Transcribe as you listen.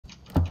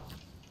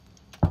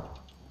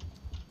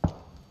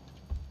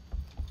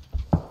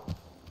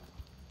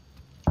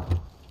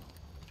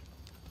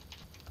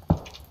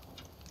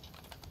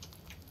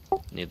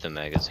Need the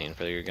magazine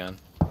for your gun.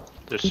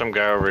 There's some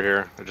guy over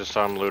here. I just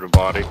saw him loot a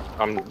body.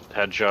 I'm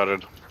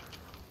headshotted.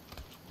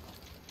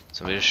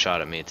 Somebody just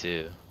shot at me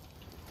too.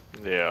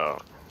 Yeah.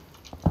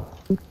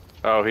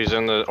 Oh, he's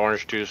in the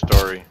orange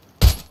 2-story.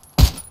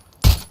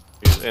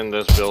 He's in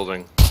this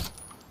building.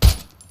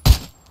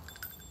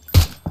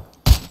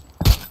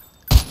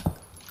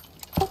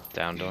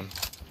 Downed one.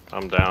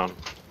 I'm down.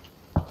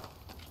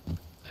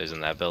 He's in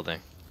that building.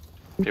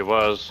 He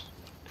was.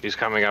 He's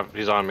coming up.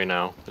 He's on me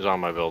now. He's on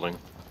my building.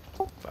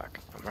 Fuck.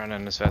 I'm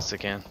running as fast as I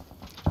can.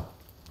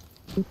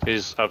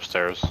 He's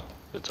upstairs.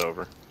 It's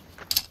over.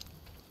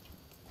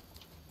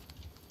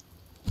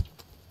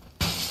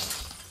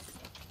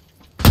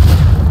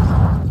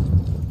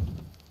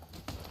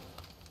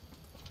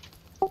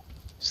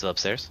 Still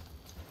upstairs?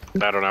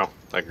 I don't know.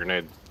 That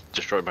grenade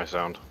destroyed my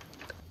sound.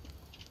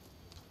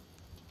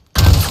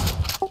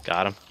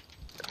 Got him.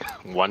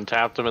 One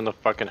tapped him in the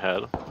fucking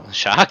head.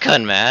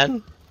 Shotgun,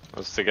 man!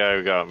 That's the guy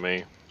who got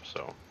me,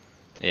 so.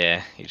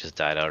 Yeah, he just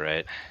died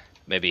outright.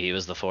 Maybe he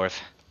was the fourth.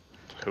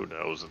 Who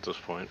knows at this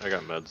point? I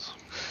got meds.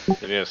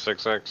 Did you have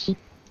 6x?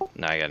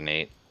 No, I got an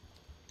 8.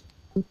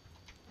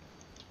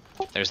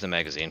 There's the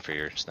magazine for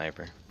your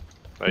sniper.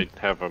 I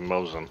have a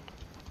Mosin.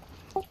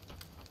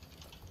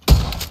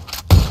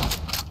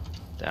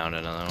 Down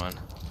another one.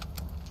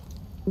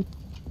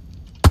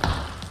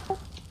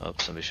 Oh,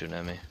 somebody's shooting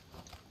at me.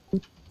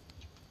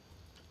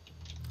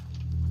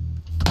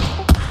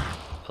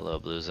 Hello,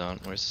 blue zone.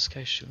 Where's this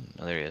guy shooting?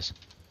 Oh, there he is.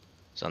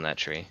 He's on that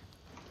tree.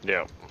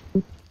 Yeah.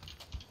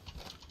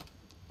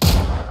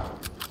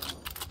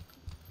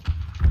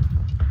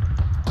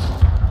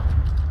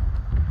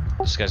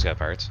 This guy's got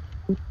parts.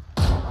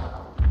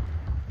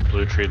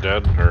 Blue tree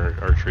dead, or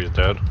our tree's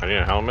dead. I need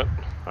a helmet.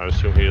 I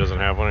assume he doesn't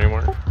have one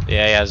anymore.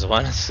 Yeah, he has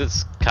one.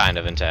 It's kind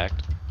of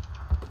intact.